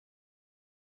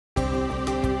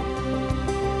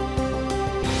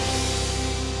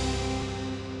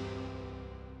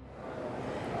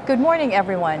Good morning,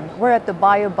 everyone. We're at the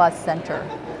BioBus Center.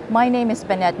 My name is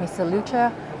Benette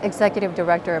Misalucha, Executive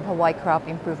Director of Hawaii Crop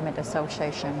Improvement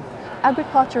Association.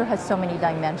 Agriculture has so many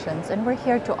dimensions, and we're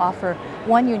here to offer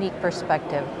one unique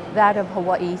perspective, that of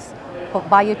Hawaii's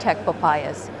biotech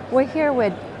papayas. We're here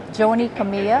with Joni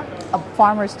Kamiya, a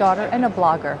farmer's daughter and a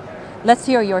blogger. Let's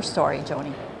hear your story,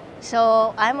 Joni.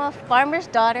 So I'm a farmer's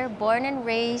daughter, born and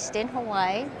raised in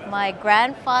Hawaii. My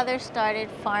grandfather started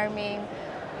farming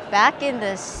back in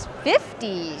the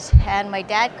 50s, and my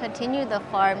dad continued the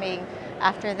farming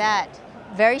after that.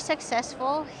 Very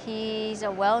successful. He's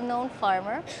a well-known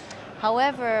farmer.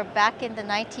 However, back in the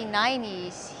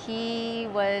 1990s, he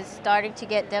was starting to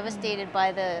get devastated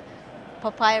by the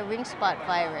Papaya ringspot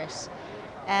virus,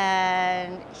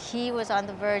 and he was on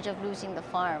the verge of losing the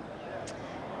farm.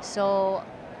 So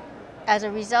as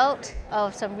a result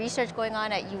of some research going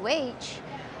on at UH,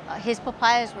 his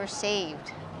papayas were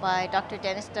saved by Dr.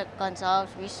 Dennis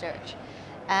Gonzalez's research.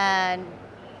 And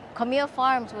Kamiya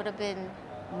Farms would have been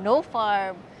no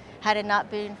farm had it not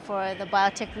been for the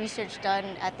biotech research done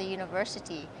at the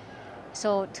university.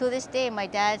 So to this day, my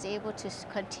dad's able to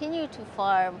continue to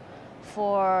farm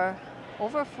for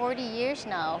over 40 years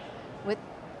now with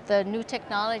the new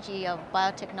technology of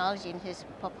biotechnology in his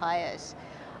papayas.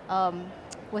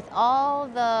 With all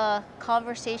the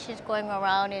conversations going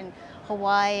around in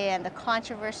Hawaii and the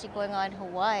controversy going on in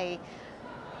Hawaii,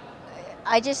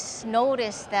 I just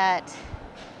noticed that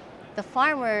the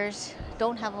farmers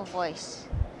don't have a voice.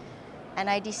 And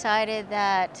I decided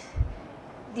that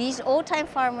these old-time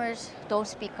farmers don't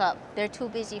speak up. They're too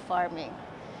busy farming.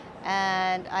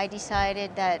 And I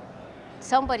decided that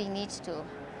somebody needs to.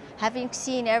 Having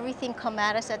seen everything come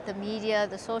at us at the media,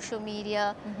 the social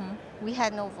media, we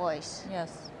had no voice.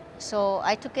 Yes. So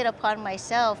I took it upon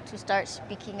myself to start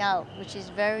speaking out, which is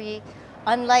very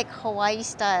unlike Hawaii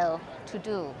style to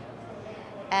do.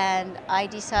 And I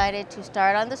decided to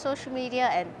start on the social media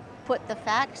and put the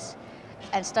facts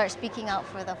and start speaking out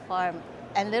for the farm.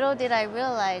 And little did I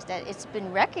realize that it's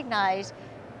been recognized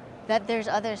that there's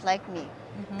others like me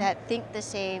that think the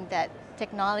same, that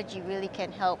technology really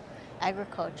can help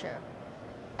agriculture.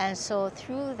 And so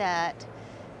through that,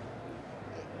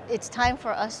 it's time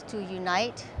for us to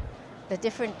unite the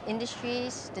different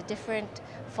industries, the different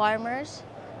farmers,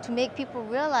 to make people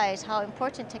realize how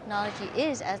important technology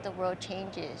is as the world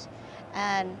changes.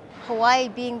 And Hawaii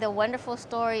being the wonderful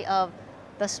story of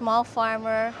the small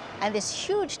farmer and this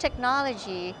huge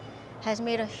technology has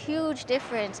made a huge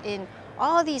difference in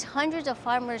all these hundreds of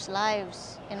farmers'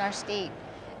 lives in our state.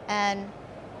 And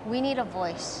we need a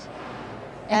voice.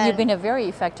 And you've been a very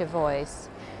effective voice.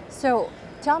 So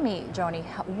tell me, Joni,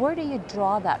 where do you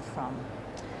draw that from?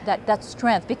 That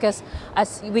strength, because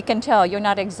as we can tell, you're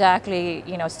not exactly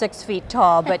 6 feet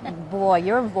tall, but boy,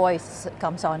 your voice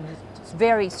comes on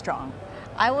very strong.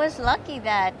 I was lucky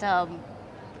that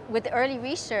with early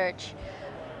research,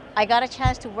 I got a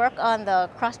chance to work on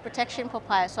the cross protection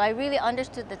papaya, so I really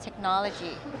understood the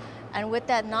technology. And with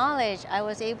that knowledge, I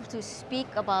was able to speak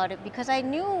about it because I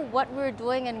knew what we were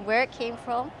doing and where it came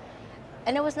from,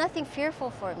 and it was nothing fearful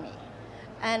for me.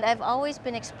 And I've always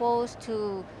been exposed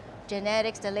to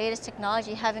genetics, the latest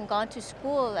technology, having gone to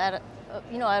school at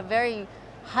a very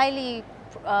highly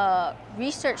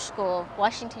research school,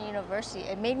 Washington University.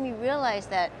 It made me realize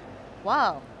that,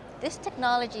 wow, this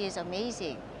technology is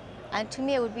amazing. And to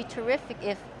me, it would be terrific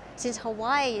if, since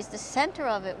Hawaii is the center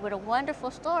of it with a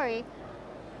wonderful story,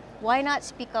 why not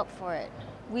speak up for it?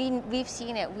 We've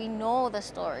seen it, we know the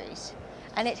stories,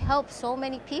 and it helps so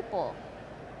many people,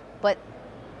 but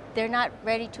they're not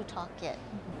ready to talk yet.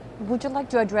 Would you like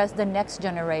to address the next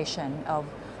generation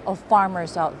of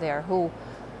farmers out there who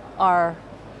are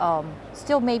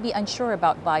still maybe unsure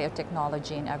about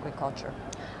biotechnology in agriculture?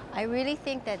 I really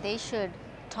think that they should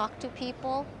talk to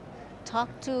people, talk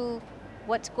to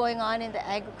what's going on in the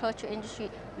agriculture industry,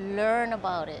 learn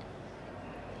about it.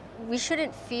 We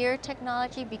shouldn't fear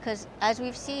technology because, as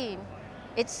we've seen,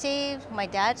 it saved my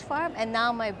dad's farm, and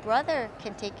now my brother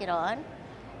can take it on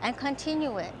and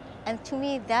continue it. And to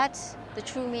me, that's the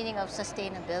true meaning of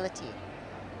sustainability,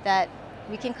 that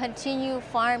we can continue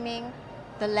farming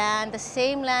the land, the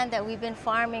same land that we've been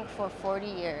farming for 40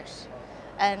 years.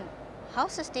 And how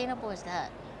sustainable is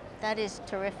that? That is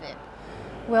terrific.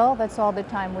 Well, that's all the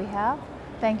time we have.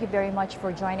 Thank you very much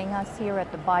for joining us here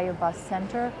at the BioBus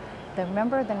Center. Then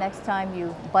remember, the next time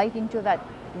you bite into that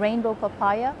rainbow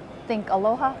papaya, think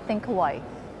aloha, think Hawaii.